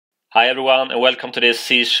Hi everyone and welcome to this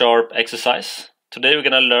C# exercise. Today we're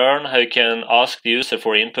going to learn how you can ask the user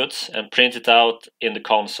for inputs and print it out in the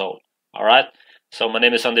console. Alright, so my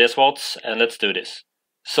name is Andreas Waatz and let's do this.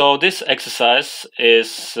 So this exercise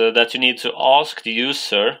is that you need to ask the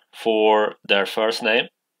user for their first name.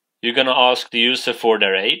 You're going to ask the user for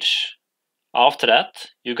their age. After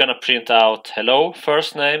that, you're going to print out hello,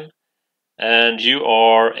 first name, and you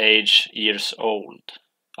are age years old.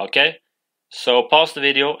 Okay? So pause the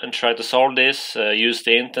video and try to solve this, use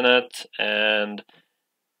the internet, and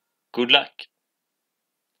good luck.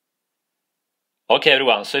 Okay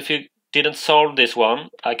everyone, so if you didn't solve this one,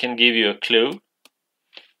 I can give you a clue.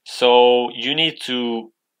 So you need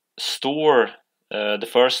to store the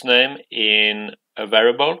first name in a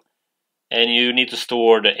variable, and you need to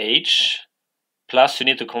store the age, plus you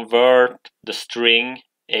need to convert the string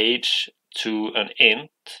age to an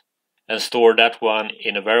int, and store that one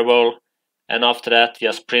in a variable. And after that,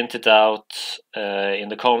 just print it out in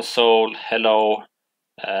the console, hello,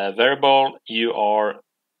 variable, you are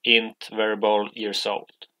int variable years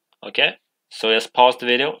old. Okay, so just pause the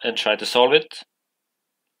video and try to solve it.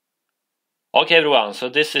 Okay everyone, so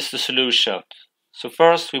this is the solution. So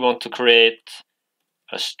first we want to create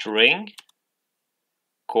a string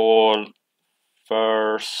called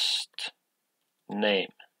first name,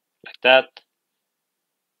 like that.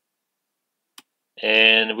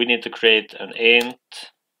 And we need to create an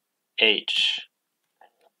int age,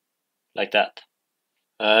 like that.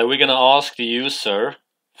 We're gonna ask the user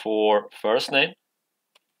for first name.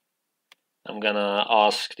 I'm gonna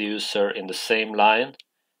ask the user in the same line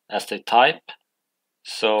as they type.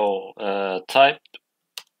 So type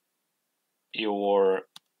your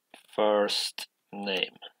first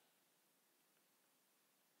name,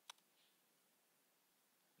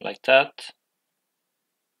 like that.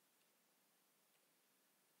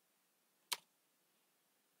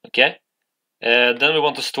 Okay. Then we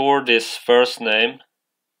want to store this first name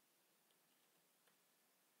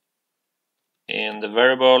in the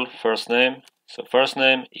variable first name. So first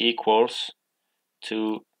name equals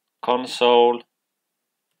to console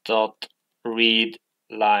dot read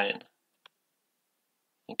line.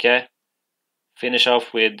 Okay. Finish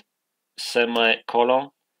off with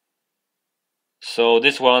semicolon. So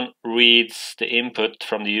this one reads the input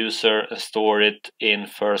from the user and store it in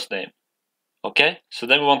first name. Okay, so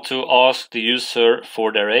then we want to ask the user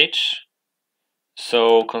for their age.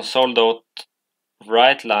 So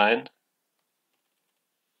console.writeLine,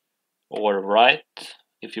 or write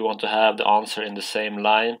if you want to have the answer in the same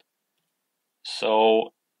line.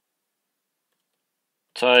 So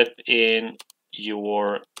type in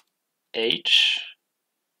your age,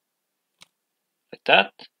 like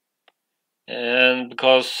that. And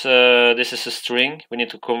because this is a string, we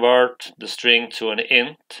need to convert the string to an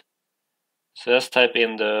int. So let's type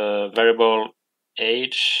in the variable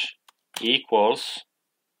age equals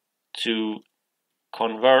to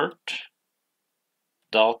convert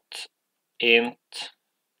dot int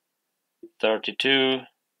 32,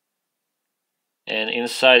 and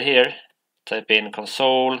inside here type in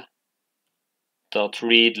console dot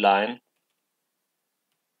read line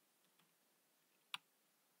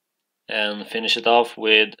and finish it off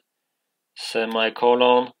with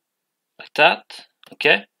semicolon, like that.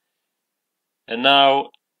 Okay, and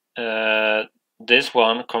now this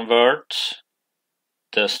one converts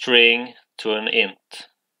the string to an int,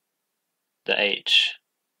 the age.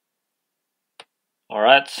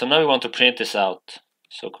 Alright, so now we want to print this out.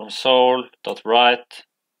 So console.write,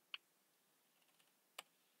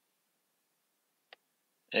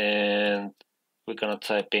 and we're gonna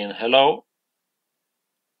type in hello,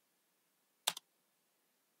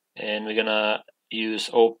 and we're gonna use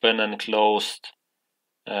open and closed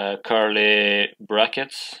curly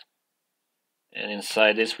brackets, and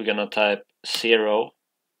inside this we're gonna type 0,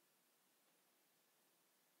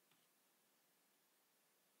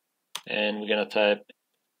 and we're gonna type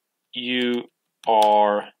you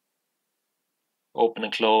are open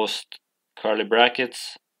and closed curly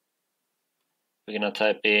brackets, we're gonna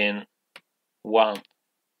type in 1.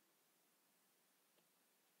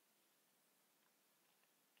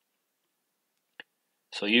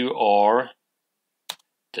 So you are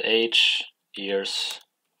the age years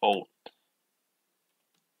old.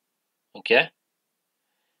 Okay,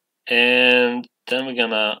 and then we're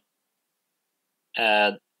gonna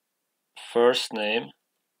add first name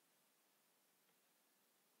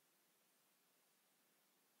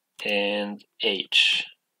and age.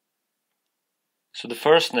 So the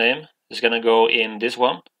first name is gonna go in this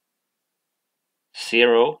one,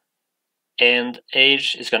 0, and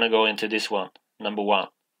age is gonna go into this one, number 1.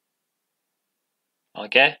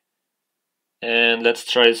 Okay, And let's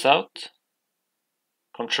try this out.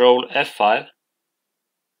 Control F5.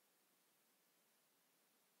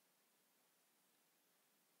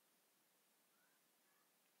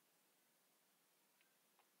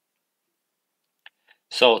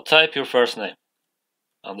 So type your first name,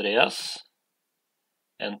 Andreas,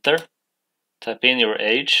 enter, type in your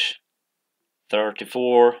age,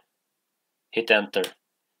 34, hit enter.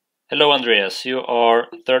 Hello Andreas, you are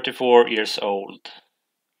 34 years old.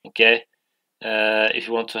 Okay, if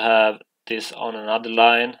you want to have this on another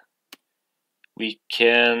line, we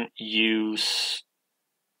can use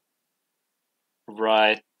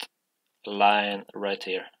right line right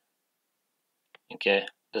here. Okay,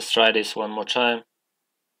 let's try this one more time.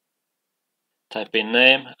 Type in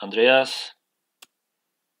name, Andreas,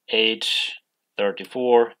 age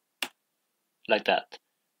 34, like that.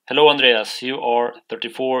 Hello Andreas, you are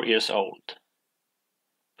 34 years old.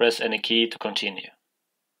 Press any key to continue.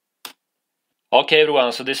 Okay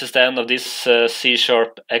everyone, so this is the end of this C#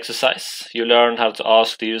 exercise. You learned how to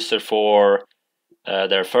ask the user for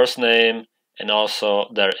their first name and also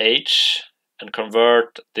their age, and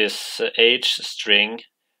convert this age string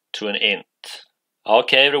to an int.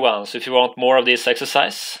 Okay everyone, so if you want more of this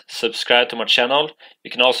exercise, subscribe to my channel.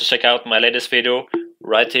 You can also check out my latest video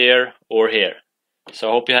right here or here. So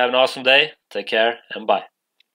I hope you have an awesome day. Take care and bye.